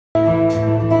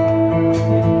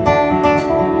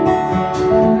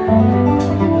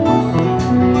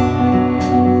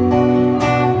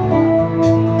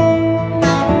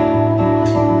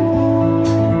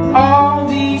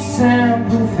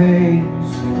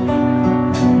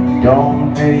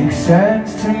don't make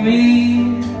sense to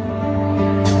me.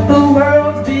 The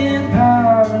world's been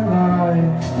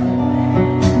paralyzed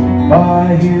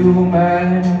by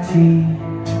humanity.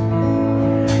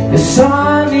 The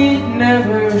sun, it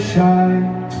never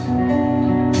shines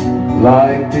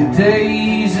like the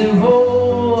days of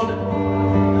old.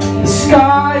 The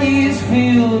sky is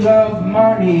filled of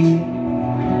money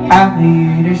and the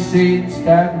innocence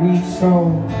that we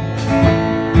sold.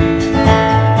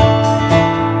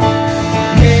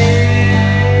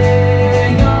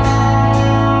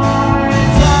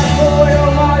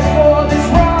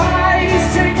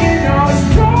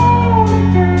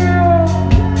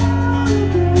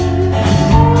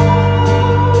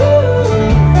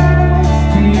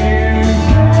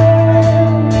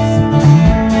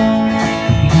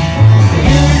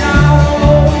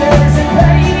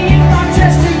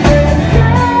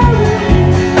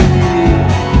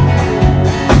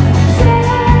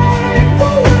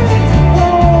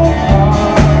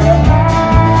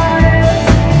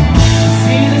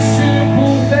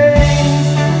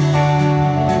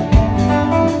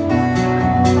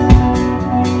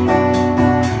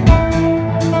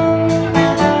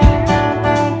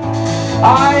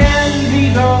 I envy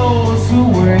those who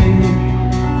wait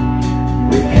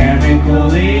with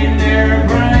chemical in their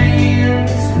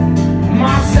brains.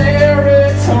 My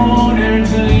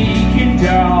serotonin's leaking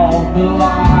down the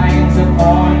lines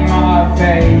upon my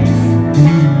face.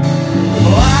 The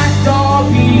black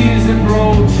dog is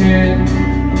approaching,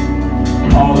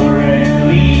 collar and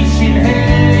leash in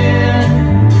hand,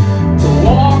 to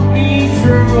walk me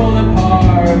through the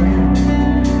park,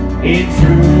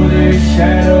 into the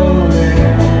shadow.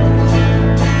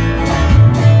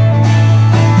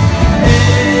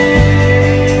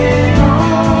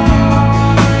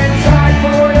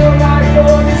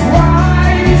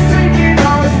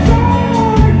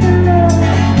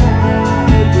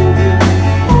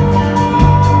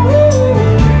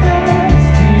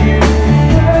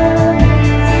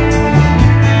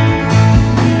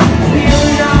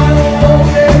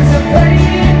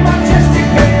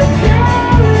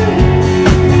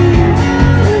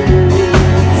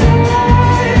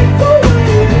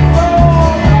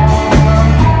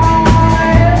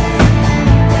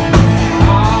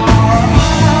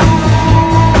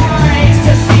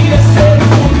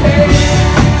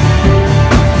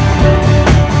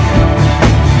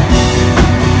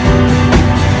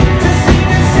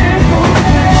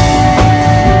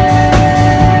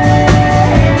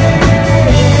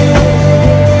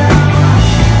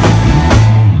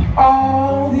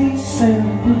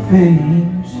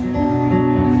 Things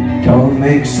don't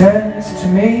make sense to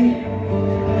me.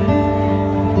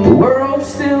 The world's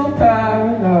still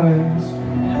paralyzed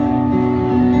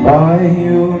by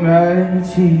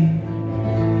humanity.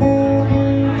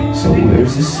 So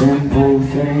where's the simple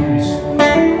things?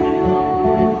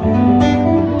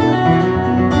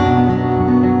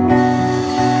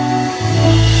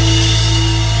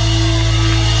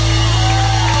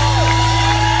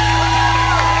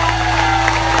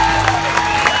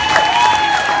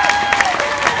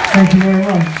 Thank you very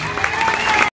much.